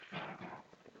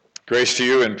Grace to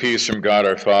you and peace from God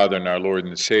our Father and our Lord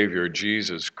and Savior,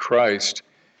 Jesus Christ,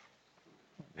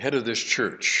 head of this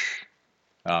church.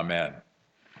 Amen.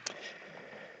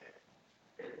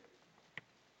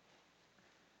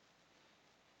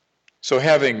 So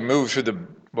having moved through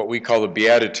what we call the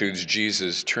Beatitudes,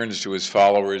 Jesus turns to his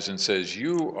followers and says,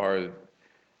 "You are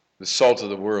the salt of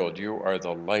the world. You are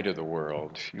the light of the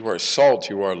world. You are salt,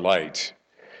 you are light."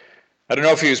 I don't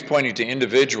know if he was pointing to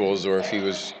individuals or if he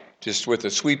was just with a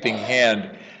sweeping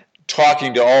hand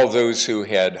talking to all those who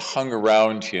had hung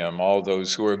around him, all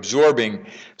those who were absorbing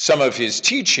some of his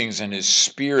teachings and his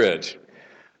spirit,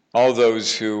 all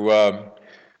those who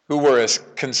were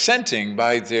consenting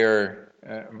by their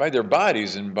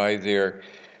bodies and by their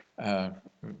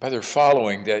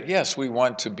following that, yes, we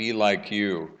want to be like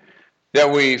you, that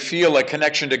we feel a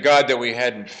connection to God that we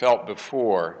hadn't felt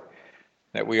before,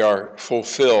 that we are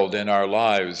fulfilled in our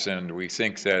lives, and we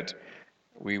think that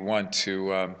we want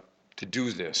to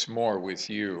do this more with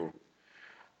you.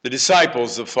 The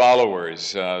disciples, the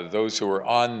followers, those who are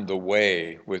on the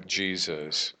way with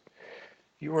Jesus,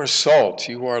 you are salt,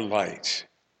 you are light.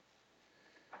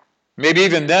 Maybe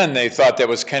even then they thought that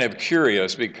was kind of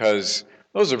curious because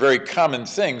those are very common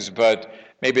things, but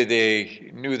maybe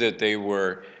they knew that they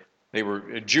were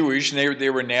Jewish, and they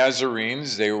were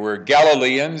Nazarenes, they were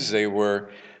Galileans, they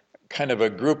were kind of a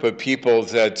group of people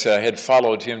that had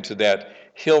followed him to that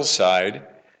hillside.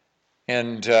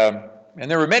 And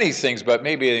there were many things, but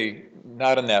maybe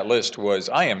not on that list was,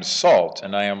 I am salt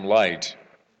and I am light.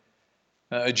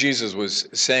 Jesus was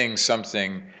saying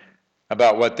something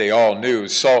about what they all knew.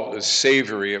 Salt was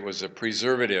savory, it was a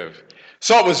preservative.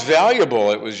 Salt was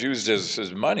valuable, it was used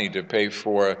as money to pay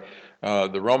for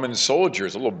the Roman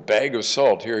soldiers. A little bag of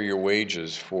salt, here are your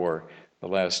wages for the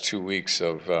last 2 weeks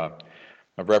of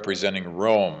representing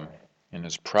Rome in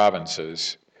his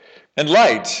provinces. And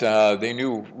light, they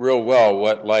knew real well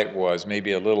what light was,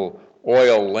 maybe a little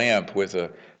oil lamp with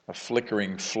a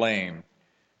flickering flame,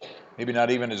 maybe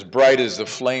not even as bright as the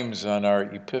flames on our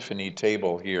Epiphany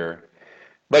table here,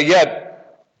 but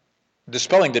yet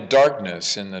dispelling the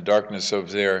darkness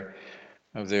of their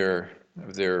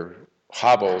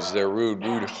hovels, their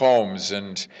rude homes,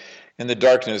 and in the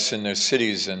darkness in their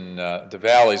cities and the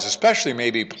valleys, especially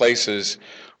maybe places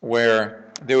where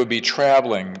they would be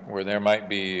traveling, where there might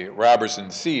be robbers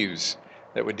and thieves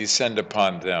that would descend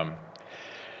upon them.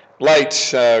 Light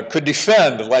could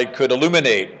defend, light could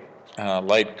illuminate,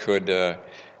 light could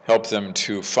help them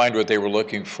to find what they were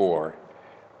looking for.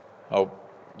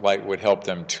 Light would help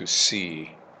them to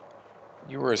see.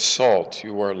 You are salt,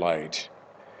 you are light.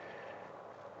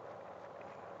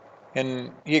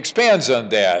 And he expands on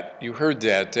that. You heard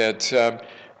that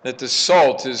the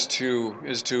salt is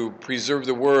to preserve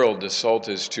the world. The salt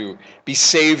is to be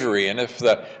savory. And if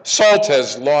the salt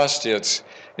has lost its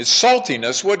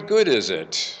saltiness, what good is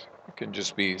it? It can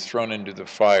just be thrown into the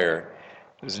fire.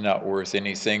 It is not worth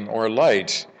anything. Or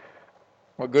light.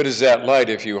 What good is that light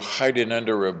if you hide it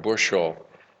under a bushel?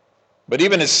 But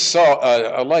even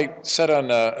a light set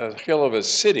on a hill of a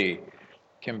city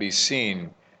can be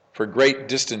seen for great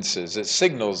distances. It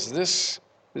signals this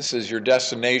is your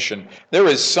destination. There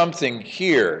is something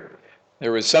here.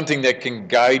 There is something that can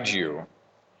guide you.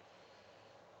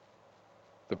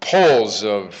 The poles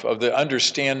of the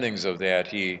understandings of that,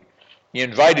 he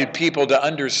invited people to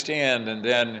understand and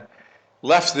then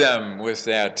left them with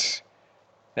that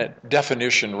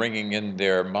definition ringing in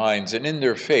their minds and in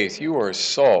their faith. You are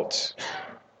salt,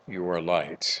 you are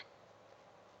light.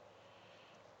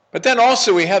 But then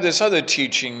also we have this other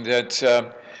teaching that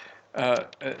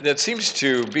seems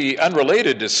to be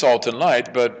unrelated to salt and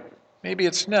light, but maybe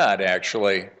it's not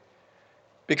actually,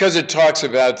 because it talks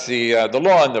about the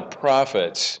law and the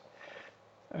prophets.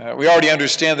 We already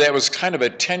understand that was kind of a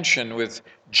tension with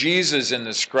Jesus and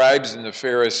the scribes and the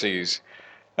Pharisees.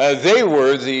 They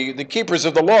were the keepers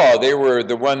of the law. They were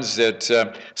the ones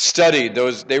that studied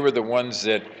those. They were the ones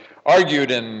that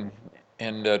argued and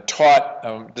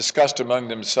taught, discussed among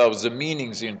themselves the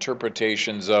meanings, the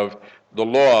interpretations of the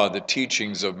law, the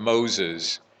teachings of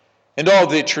Moses, and all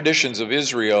the traditions of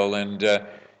Israel and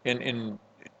in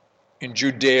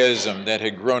Judaism that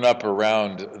had grown up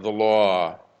around the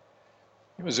law.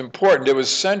 It was important. It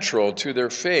was central to their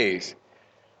faith.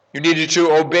 You needed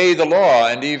to obey the law,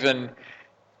 and even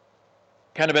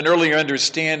kind of an earlier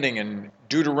understanding in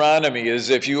Deuteronomy is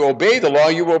if you obey the law,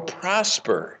 you will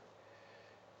prosper.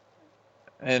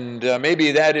 And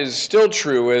maybe that is still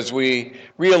true as we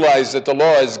realize that the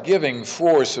law is giving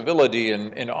for civility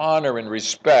and honor and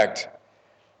respect.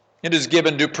 It is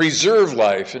given to preserve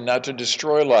life and not to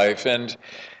destroy life. And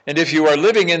if you are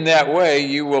living in that way,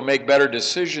 you will make better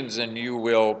decisions and you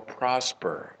will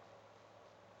prosper.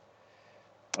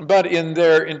 But in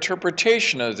their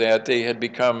interpretation of that, they had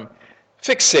become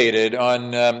fixated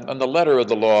on the letter of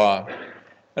the law,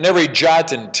 on every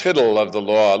jot and tittle of the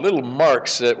law, little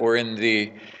marks that were in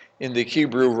the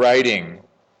Hebrew writing.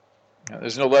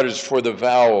 There's no letters for the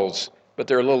vowels, but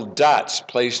there are little dots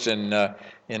placed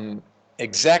in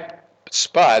exact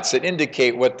spots that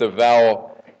indicate what the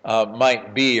vowel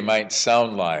might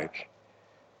sound like.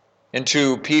 And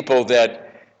to people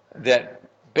that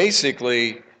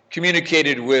basically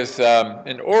communicated with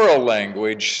an oral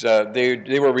language,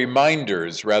 they were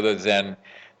reminders rather than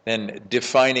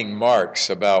defining marks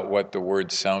about what the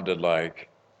word sounded like.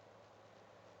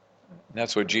 And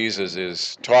that's what Jesus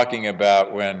is talking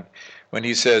about when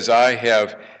he says, I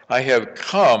have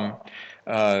come,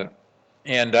 and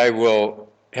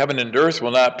heaven and earth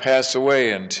will not pass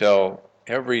away until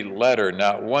every letter,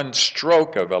 not one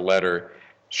stroke of a letter,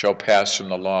 shall pass from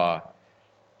the law.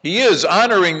 He is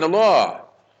honoring the law,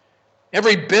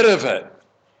 every bit of it,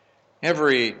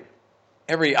 every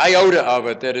iota of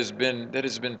it that has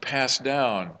been passed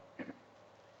down.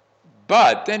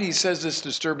 But then he says this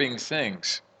disturbing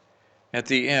things at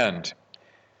the end.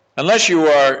 Unless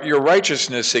your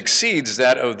righteousness exceeds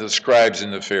that of the scribes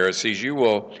and the Pharisees, you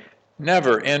will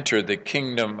never enter the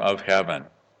kingdom of heaven.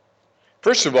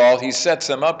 First of all, he sets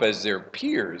them up as their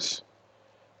peers.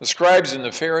 The scribes and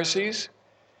the Pharisees,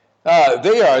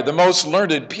 they are the most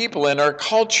learned people in our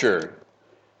culture.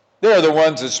 They are the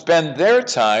ones that spend their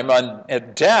time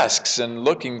at desks and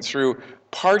looking through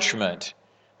parchment.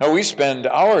 Now, we spend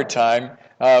our time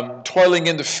toiling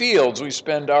in the fields. We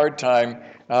spend our time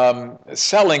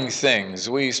selling things.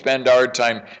 We spend our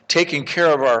time taking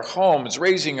care of our homes,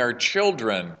 raising our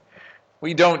children.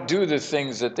 We don't do the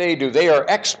things that they do. They are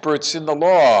experts in the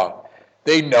law.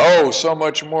 They know so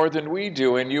much more than we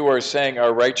do, and you are saying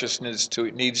our righteousness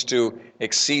needs to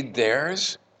exceed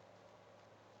theirs?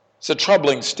 It's a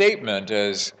troubling statement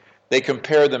as they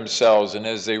compare themselves and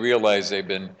as they realize they've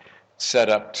been set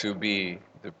up to be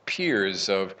the peers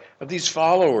of these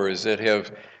followers that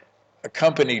have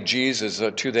accompanied Jesus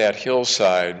to that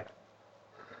hillside.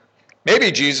 Maybe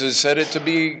Jesus said it to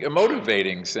be a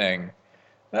motivating thing.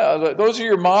 Those are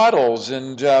your models,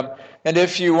 and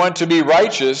if you want to be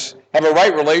righteous, have a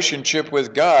right relationship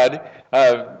with God,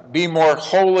 be more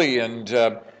holy and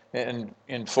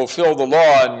fulfill the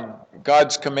law and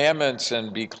God's commandments,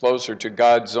 and be closer to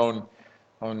God's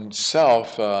own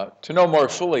self, to know more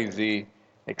fully the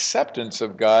acceptance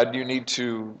of God, you need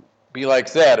to be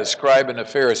like that, a scribe and a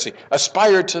Pharisee.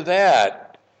 Aspire to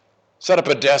that. Set up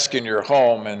a desk in your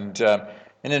home and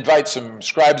invite some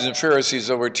scribes and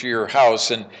Pharisees over to your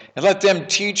house and let them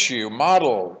teach you,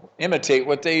 model, imitate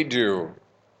what they do.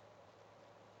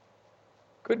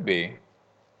 Could be.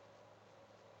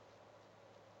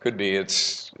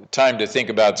 It's time to think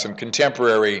about some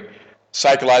contemporary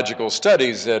psychological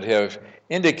studies that have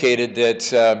indicated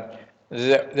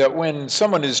that when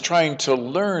someone is trying to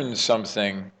learn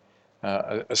something,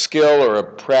 a skill or a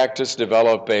practice,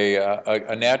 develop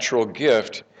a natural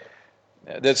gift,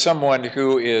 that someone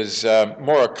who is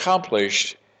more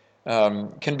accomplished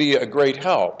can be a great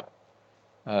help,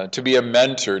 to be a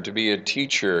mentor, to be a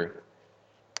teacher.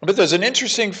 But there's an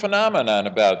interesting phenomenon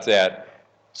about that.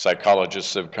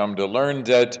 Psychologists have come to learn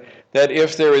that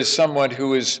if there is someone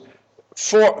who is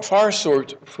far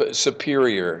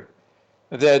superior,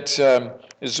 that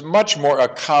is much more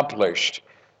accomplished,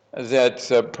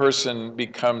 that person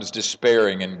becomes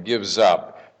despairing and gives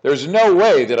up. There's no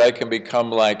way that I can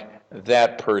become like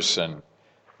that person,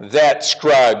 that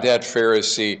scribe, that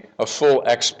Pharisee, a full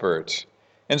expert.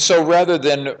 And so rather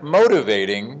than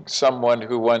motivating someone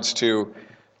who wants to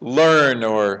learn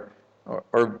or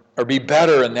be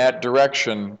better in that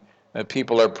direction,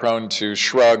 people are prone to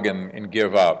shrug and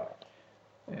give up.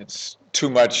 It's too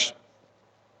much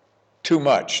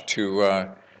to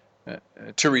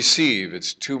receive.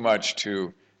 It's too much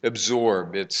to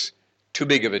absorb. It's too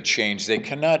big of a change. They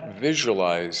cannot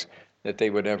visualize that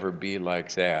they would ever be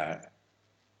like that.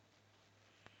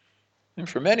 And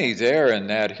for many there in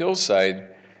that hillside,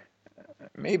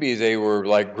 maybe they were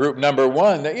like group number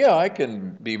one, that, I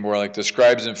can be more like the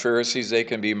scribes and Pharisees. They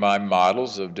can be my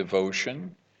models of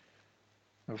devotion,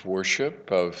 of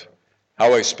worship, of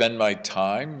how I spend my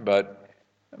time. But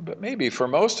maybe for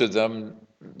most of them,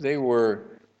 they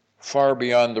were far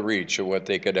beyond the reach of what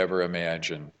they could ever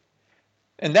imagine.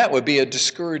 And that would be a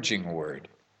discouraging word.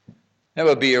 That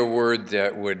would be a word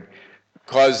that would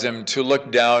cause them to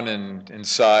look down and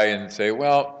sigh and say,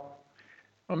 well,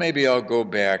 maybe I'll go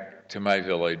back to my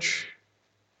village.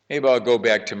 Maybe I'll go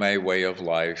back to my way of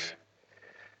life.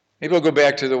 Maybe I'll go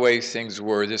back to the way things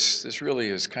were. This really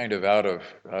is kind of out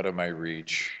of my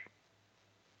reach.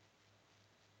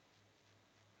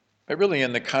 But really,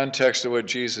 in the context of what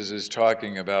Jesus is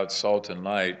talking about, salt and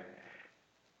light,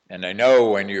 and I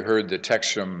know when you heard the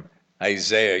text from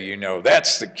Isaiah, you know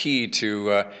that's the key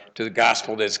to the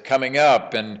gospel that's coming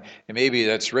up, and maybe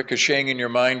that's ricocheting in your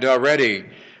mind already.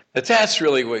 That's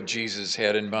really what Jesus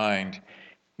had in mind.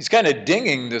 He's kind of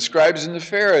dinging the scribes and the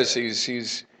Pharisees.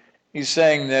 He's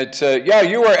saying that, yeah,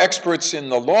 you are experts in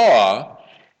the law,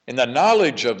 in the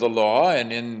knowledge of the law,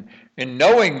 and in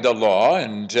knowing the law,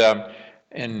 and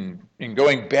in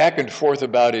going back and forth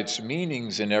about its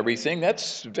meanings and everything.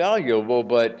 That's valuable,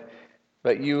 but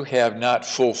you have not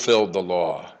fulfilled the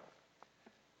law.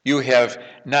 You have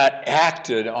not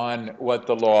acted on what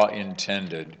the law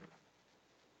intended.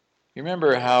 You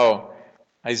remember how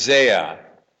Isaiah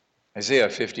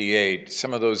 58,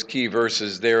 some of those key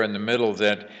verses there in the middle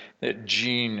that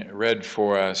Jean read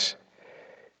for us.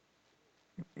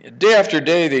 Day after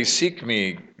day they seek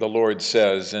me, the Lord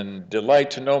says, and delight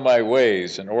to know my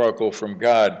ways, an oracle from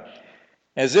God,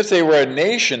 as if they were a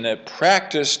nation that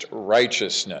practiced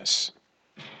righteousness.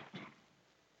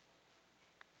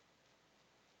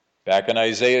 Back in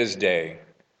Isaiah's day,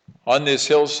 on this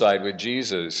hillside with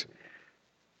Jesus,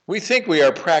 we think we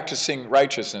are practicing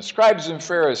righteousness. Scribes and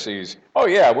Pharisees, oh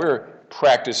yeah, we're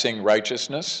practicing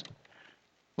righteousness.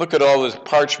 Look at all the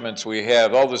parchments we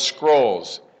have, all the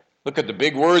scrolls. Look at the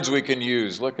big words we can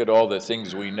use. Look at all the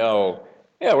things we know.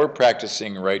 Yeah, we're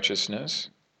practicing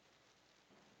righteousness.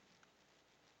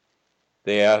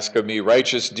 They ask of me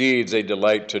righteous deeds, they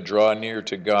delight to draw near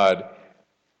to God.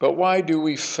 But why do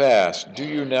we fast? Do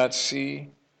you not see?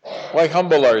 Why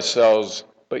humble ourselves,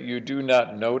 but you do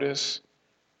not notice?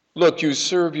 Look, you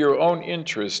serve your own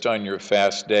interest on your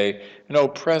fast day and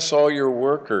oppress all your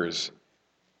workers.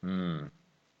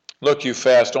 Look, you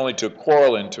fast only to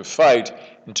quarrel and to fight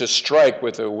and to strike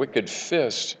with a wicked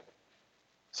fist.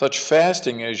 Such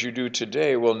fasting as you do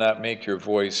today will not make your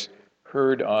voice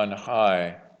heard on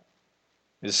high.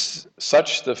 Is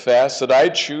such the fast that I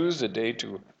choose, a day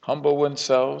to humble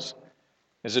oneself?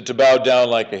 Is it to bow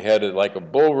down like a head, like a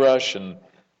bulrush, and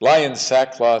lie in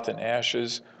sackcloth and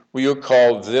ashes? Will you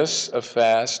call this a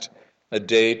fast, a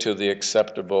day to be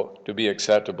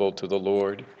acceptable to the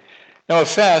Lord? Now, a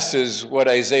fast is what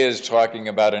Isaiah is talking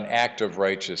about, an act of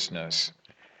righteousness.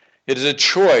 It is a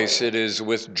choice. It is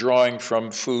withdrawing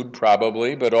from food,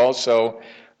 probably, but also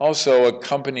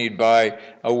accompanied by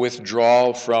a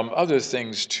withdrawal from other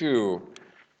things too,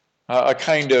 a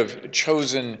kind of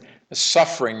chosen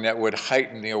suffering that would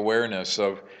heighten the awareness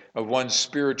of one's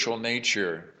spiritual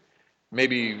nature.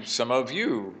 Maybe some of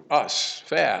you, us,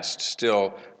 fast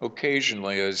still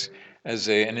occasionally as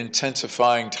an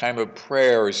intensifying time of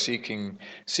prayer or seeking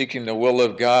the will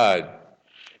of God.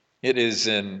 It is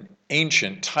an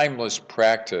ancient, timeless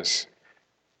practice.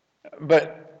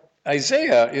 But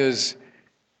Isaiah is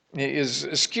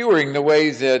skewering the way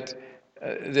that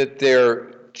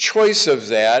their choice of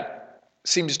that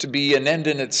seems to be an end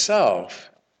in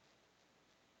itself.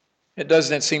 It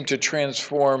doesn't seem to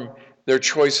transform their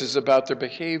choices about their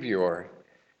behavior.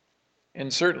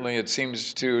 And certainly it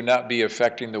seems to not be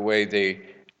affecting the way they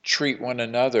treat one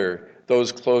another,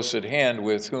 those close at hand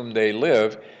with whom they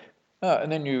live.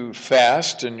 And then you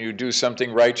fast and you do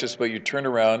something righteous, but you turn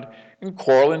around and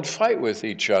quarrel and fight with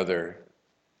each other.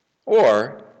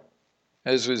 Or,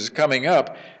 as is coming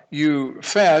up, you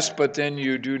fast, but then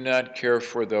you do not care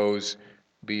for those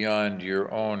beyond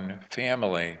your own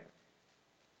family.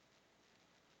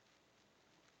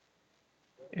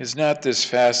 Is not this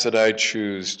fast that I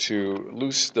choose to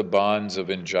loose the bonds of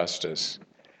injustice?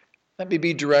 Let me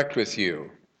be direct with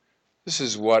you. This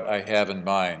is what I have in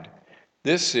mind.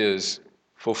 This is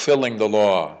fulfilling the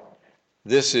law.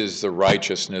 This is the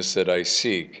righteousness that I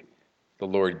seek, the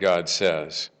Lord God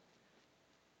says.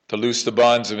 To loose the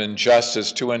bonds of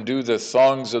injustice, to undo the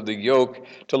thongs of the yoke,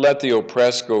 to let the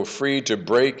oppressed go free, to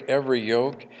break every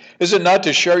yoke? Is it not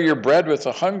to share your bread with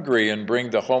the hungry and bring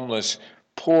the homeless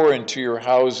poor into your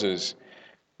houses?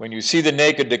 When you see the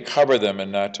naked, to cover them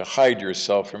and not to hide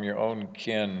yourself from your own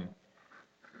kin?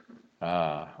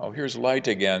 Here's light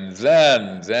again.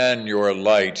 Then your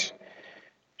light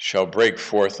shall break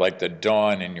forth like the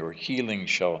dawn, and your healing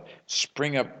shall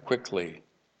spring up quickly.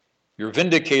 Your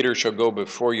vindicator shall go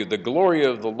before you. The glory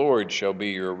of the Lord shall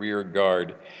be your rear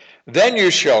guard. Then you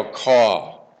shall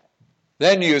call.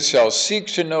 Then you shall seek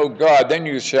to know God. Then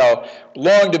you shall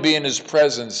long to be in his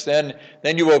presence. Then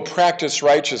you will practice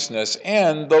righteousness,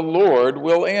 and the Lord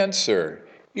will answer.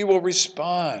 He will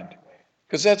respond,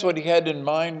 because that's what he had in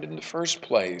mind in the first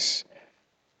place.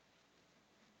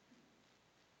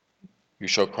 You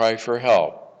shall cry for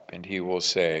help, and he will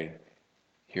say,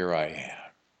 here I am.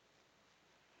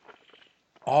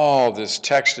 All this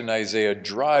text in Isaiah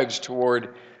drives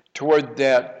toward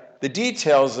the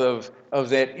details of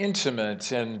that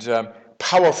intimate and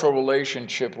powerful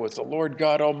relationship with the Lord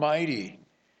God Almighty.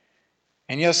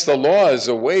 And yes, the law is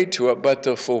a way to it, but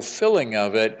the fulfilling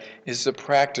of it is the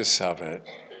practice of it.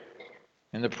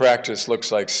 And the practice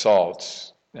looks like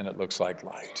salt, and it looks like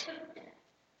light.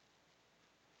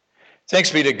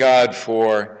 Thanks be to God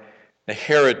for the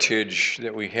heritage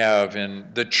that we have in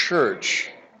the church,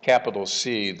 capital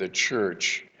C, the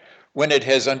church, when it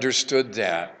has understood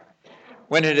that,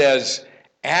 when it has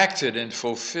acted and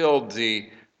fulfilled the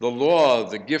law,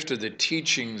 the gift of the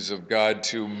teachings of God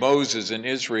to Moses and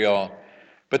Israel,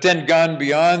 but then gone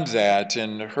beyond that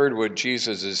and heard what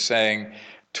Jesus is saying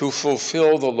to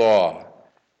fulfill the law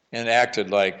and acted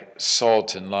like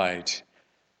salt and light.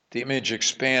 The image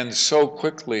expands so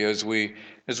quickly as we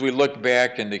look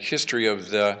back in the history of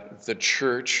the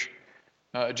church.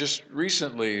 Just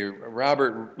recently,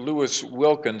 Robert Louis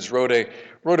Wilkins wrote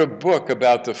a book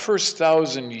about the first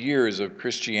 1,000 years of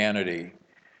Christianity,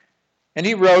 and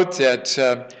he wrote that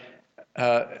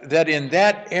in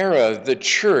that era the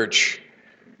church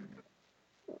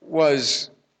was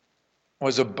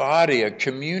a body, a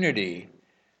community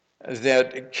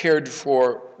that cared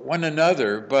for one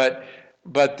another,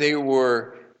 but they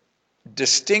were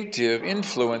distinctive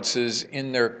influences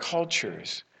in their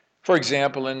cultures. For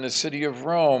example, in the city of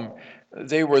Rome,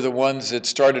 they were the ones that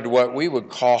started what we would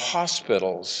call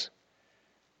hospitals.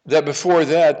 That before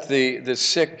that, the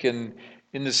sick in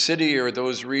the city or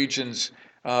those regions,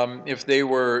 if they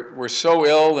were so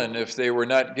ill and if they were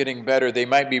not getting better, they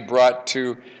might be brought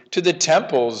to the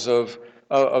temples of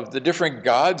the different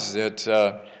gods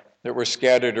that were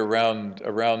scattered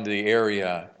around the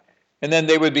area. And then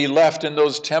they would be left in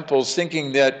those temples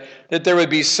thinking that there would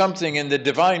be something in the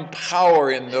divine power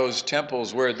in those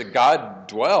temples where the God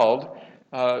dwelled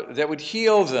that would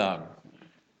heal them.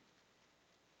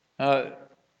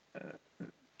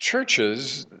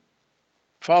 Churches,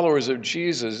 followers of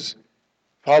Jesus,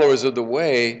 followers of the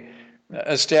way,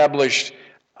 established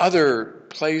other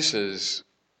places,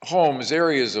 homes,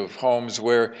 areas of homes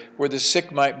where the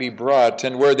sick might be brought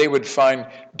and where they would find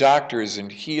doctors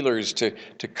and healers to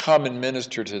come and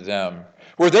minister to them,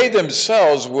 where they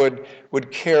themselves would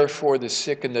care for the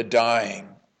sick and the dying.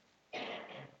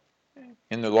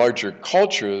 In the larger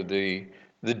culture, the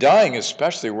dying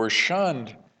especially were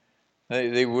shunned.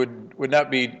 They would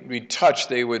not be touched.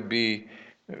 They would be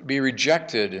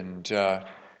rejected. And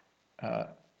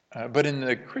but in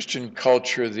the Christian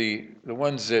culture, the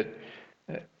ones that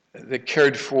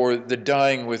cared for the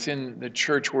dying within the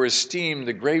church were esteemed.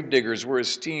 The gravediggers were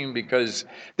esteemed because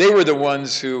they were the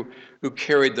ones who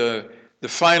carried the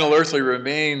final earthly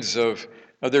remains of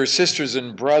their sisters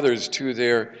and brothers to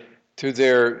their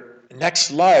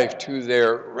next life, to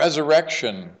their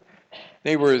resurrection.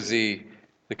 They were the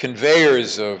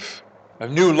conveyors of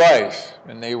new life,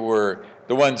 and they were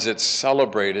the ones that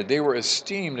celebrated. They were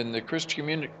esteemed in the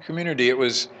Christian community. It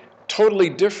was totally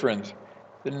different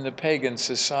than in the pagan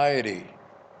society.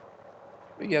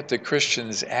 But yet the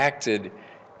Christians acted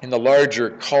in the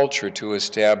larger culture to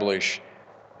establish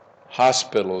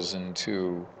hospitals and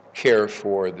to care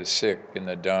for the sick and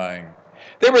the dying.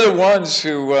 They were the ones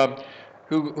who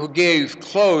gave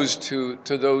clothes to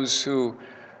those who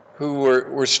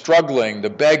were struggling, the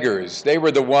beggars. They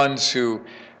were the ones who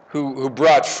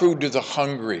brought food to the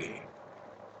hungry.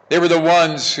 They were the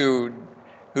ones who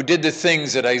did the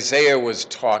things that Isaiah was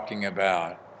talking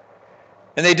about.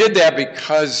 And they did that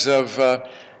because of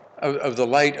the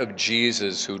light of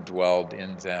Jesus who dwelled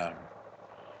in them.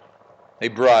 They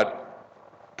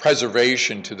brought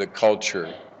preservation to the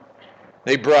culture.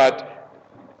 They brought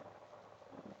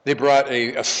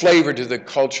a flavor to the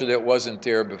culture that wasn't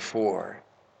there before.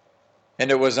 And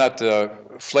it was not the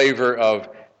flavor of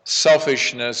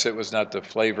selfishness. It was not the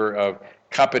flavor of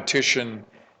competition.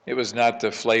 It was not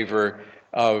the flavor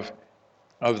of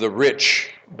the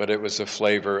rich, but it was the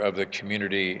flavor of the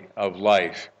community of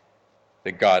life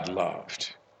that God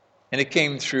loved. And it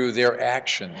came through their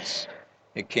actions.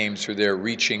 It came through their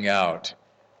reaching out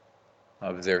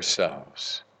of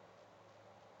themselves.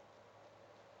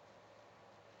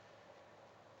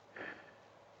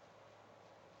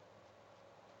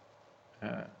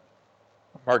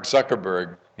 Mark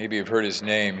Zuckerberg, maybe you've heard his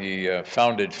name. He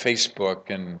founded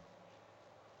Facebook and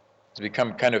has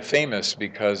become kind of famous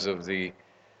because of the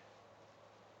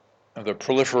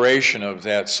proliferation of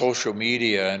that social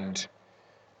media, and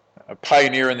a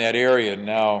pioneer in that area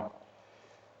now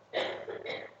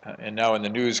in the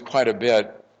news quite a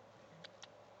bit.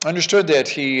 Understood that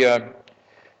he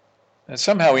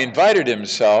somehow he invited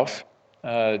himself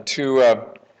to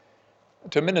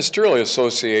to a ministerial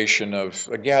association of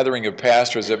a gathering of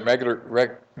pastors that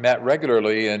met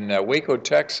regularly in Waco,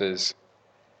 Texas.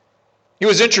 He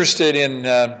was interested in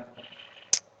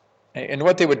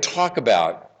what they would talk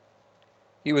about.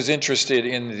 He was interested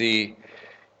in the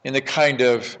kind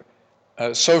of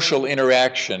social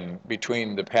interaction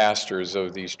between the pastors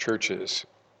of these churches.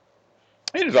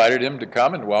 He invited him to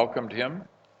come and welcomed him.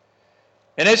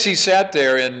 And as he sat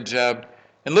there and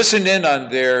listened in on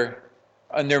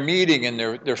their meeting and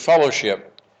their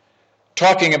fellowship,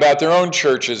 talking about their own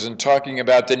churches and talking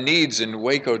about the needs in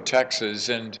Waco, Texas,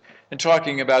 and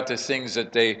talking about the things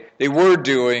that they were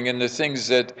doing and the things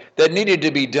that needed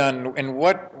to be done and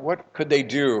what could they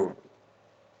do.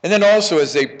 And then also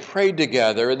as they prayed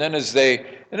together and then as they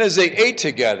ate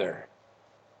together,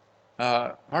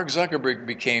 Mark Zuckerberg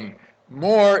became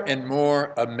more and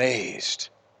more amazed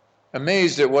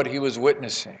at what he was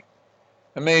witnessing,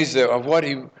 amazed at what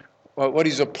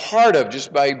he's a part of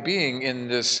just by being in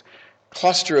this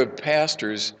cluster of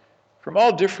pastors from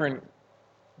all different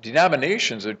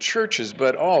denominations of churches,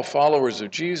 but all followers of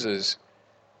Jesus,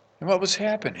 and what was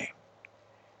happening.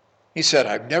 He said,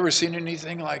 I've never seen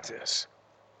anything like this.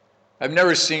 I've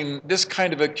never seen this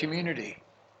kind of a community.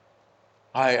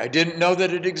 I didn't know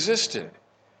that it existed.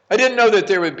 I didn't know that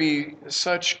there would be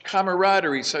such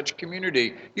camaraderie, such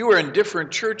community. You are in different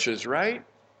churches, right?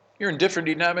 You're in different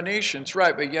denominations,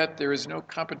 right? But yet there is no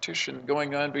competition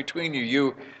going on between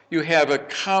you. You have a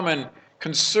common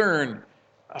concern,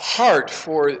 a heart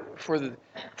for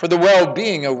the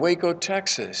well-being of Waco,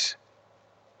 Texas.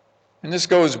 And this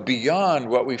goes beyond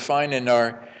what we find in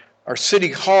our city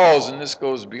halls, and this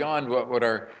goes beyond what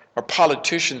our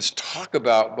politicians talk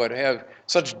about but have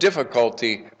such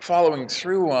difficulty following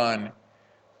through on.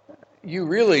 You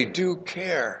really do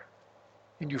care,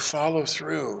 and you follow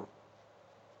through.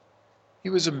 He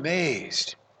was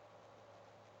amazed.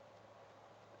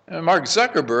 And Mark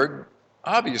Zuckerberg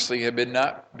obviously had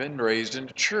not been raised in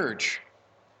a church.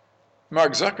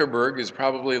 Mark Zuckerberg is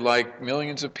probably like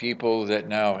millions of people that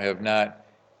now have not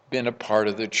been a part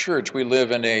of the church. We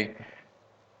live in a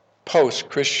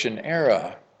post-Christian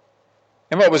era.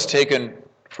 And what was taken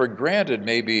for granted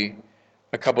maybe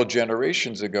a couple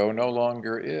generations ago no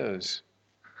longer is.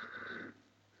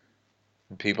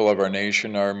 People of our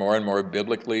nation are more and more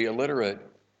biblically illiterate.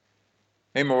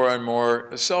 They're more and more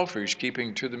selfish,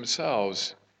 keeping to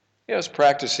themselves. Yes,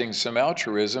 practicing some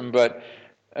altruism, but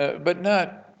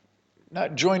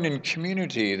not joined in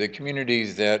community, the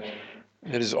communities that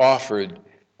is offered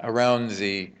around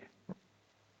the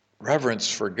reverence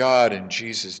for God and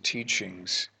Jesus'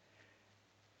 teachings,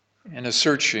 and a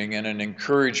searching and an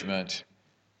encouragement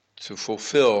to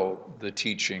fulfill the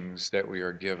teachings that we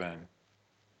are given.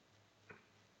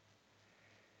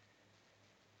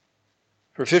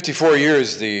 For 54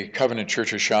 years, the Covenant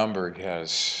Church of Schaumburg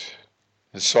has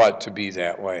sought to be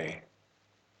that way.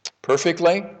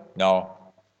 Perfectly? No.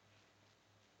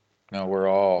 No, we're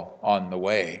all on the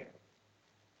way.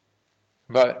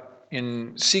 But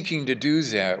in seeking to do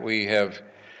that, we have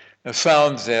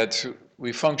found that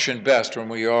we function best when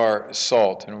we are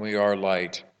salt and we are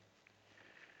light.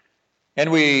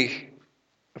 And we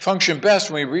function best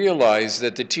when we realize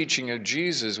that the teaching of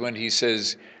Jesus, when he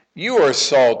says, you are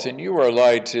salt and you are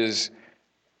light, is,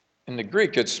 in the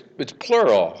Greek, it's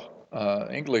plural.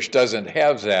 English doesn't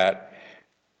have that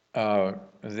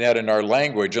in our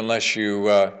language, unless you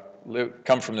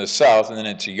come from the South, and then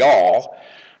it's y'all.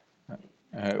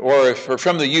 Or if you're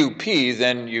from the UP,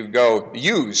 then you go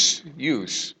use.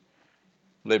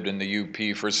 Lived in the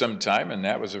UP for some time, and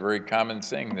that was a very common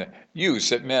thing. The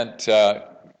use, it meant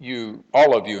you,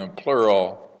 all of you in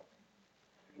plural.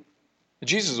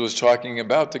 Jesus was talking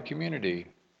about the community.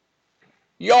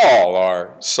 Y'all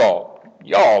are salt.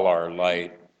 Y'all are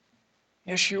light.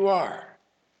 Yes, you are.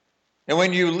 And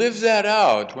when you live that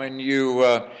out, when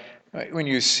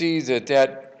you see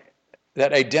that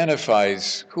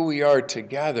identifies who we are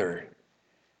together,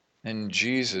 then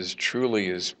Jesus truly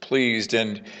is pleased,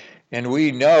 and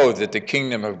we know that the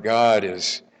kingdom of God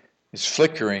is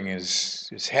flickering,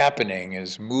 is happening,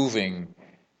 is moving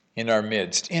in our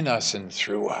midst, in us and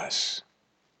through us.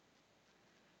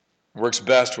 It works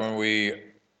best when we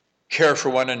care for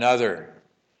one another.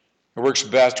 It works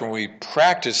best when we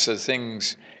practice the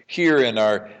things here in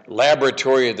our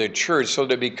laboratory of the church so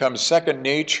that it becomes second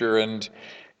nature, and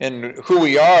who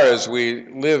we are as we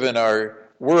live in our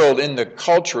world, in the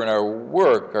culture, in our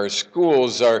work, our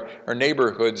schools, our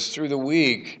neighborhoods through the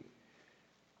week.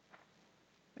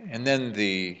 And then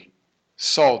the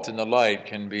salt and the light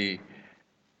can be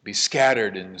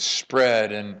scattered and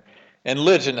spread and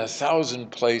lit in 1,000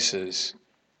 places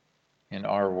in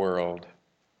our world.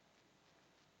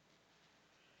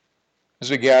 As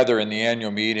we gather in the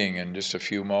annual meeting in just a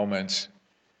few moments,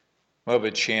 we'll have a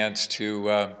chance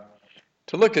to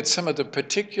look at some of the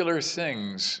particular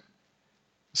things,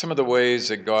 some of the ways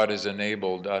that God has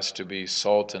enabled us to be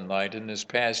salt and light in this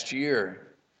past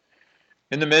year.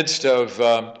 In the midst of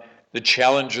the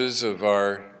challenges of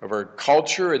our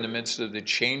culture, in the midst of the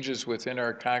changes within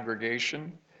our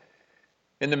congregation,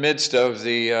 in the midst of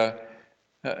the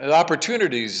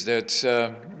opportunities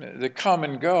that come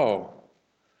and go,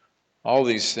 all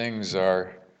these things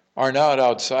are not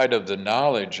outside of the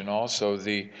knowledge and also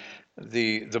the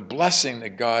blessing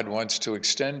that God wants to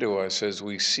extend to us as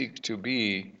we seek to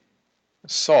be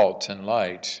salt and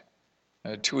light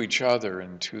to each other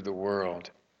and to the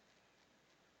world.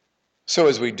 So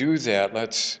as we do that,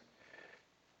 let's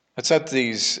let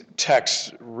these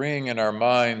texts ring in our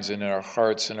minds and in our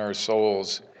hearts and our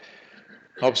souls.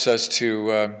 Helps us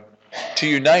to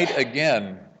unite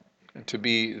again, to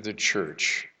be the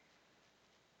church,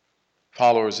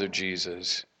 followers of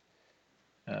Jesus,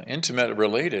 intimately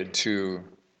related to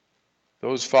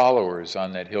those followers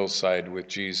on that hillside with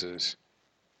Jesus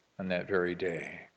on that very day.